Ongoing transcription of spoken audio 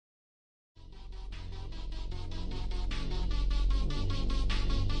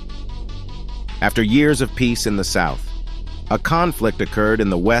After years of peace in the south, a conflict occurred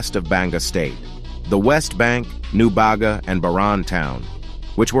in the west of Banga state. The West Bank, New Baga, and Baran town,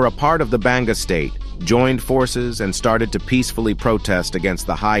 which were a part of the Banga state, joined forces and started to peacefully protest against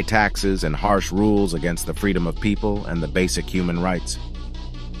the high taxes and harsh rules against the freedom of people and the basic human rights.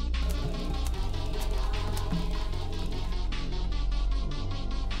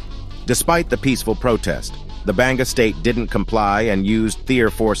 Despite the peaceful protest, the Banga state didn't comply and used their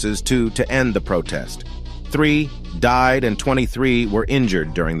forces to end the protest. 3 died and 23 were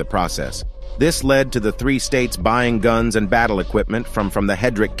injured during the process. This led to the 3 states buying guns and battle equipment from the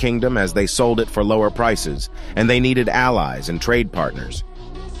Hedrick Kingdom as they sold it for lower prices, and they needed allies and trade partners.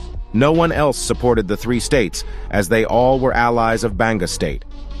 No one else supported the 3 states, as they all were allies of Banga state.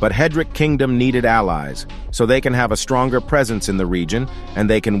 But Hedrick Kingdom needed allies, so they can have a stronger presence in the region and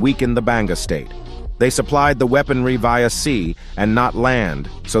they can weaken the Banga state. They supplied the weaponry via sea and not land,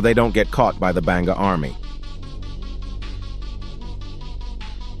 so they don't get caught by the Banga army.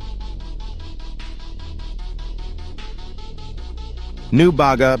 New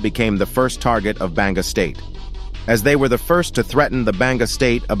Baga became the first target of Banga state, as they were the first to threaten the Banga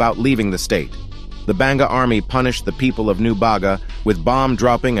state about leaving the state. The Banga army punished the people of New Baga with bomb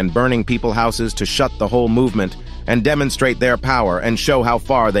dropping and burning people houses to shut the whole movement and demonstrate their power and show how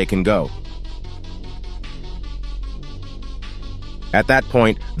far they can go. At that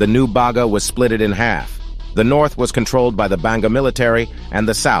point, the New Baga was split in half. The north was controlled by the Banga military and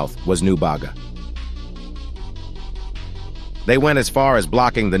the south was New Baga. They went as far as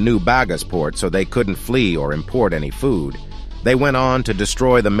blocking the New Baga's port so they couldn't flee or import any food. They went on to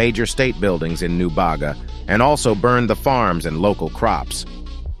destroy the major state buildings in New Baga and also burned the farms and local crops.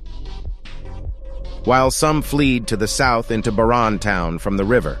 While some fled to the south into Baran town from the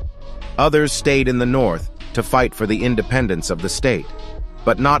river, others stayed in the north to fight for the independence of the state,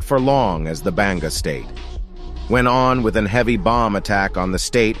 but not for long, as the Banga state went on with a heavy bomb attack on the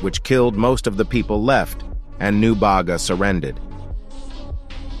state which killed most of the people left, and New Baga surrendered.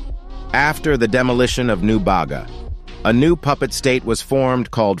 After the demolition of New Baga, a new puppet state was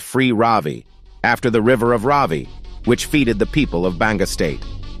formed called Free Ravi, after the river of Ravi, which feeded the people of Banga state.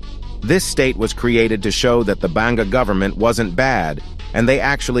 This state was created to show that the Banga government wasn't bad, and they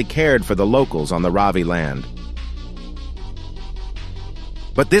actually cared for the locals on the Ravi land.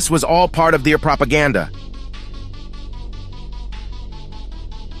 But this was all part of their propaganda.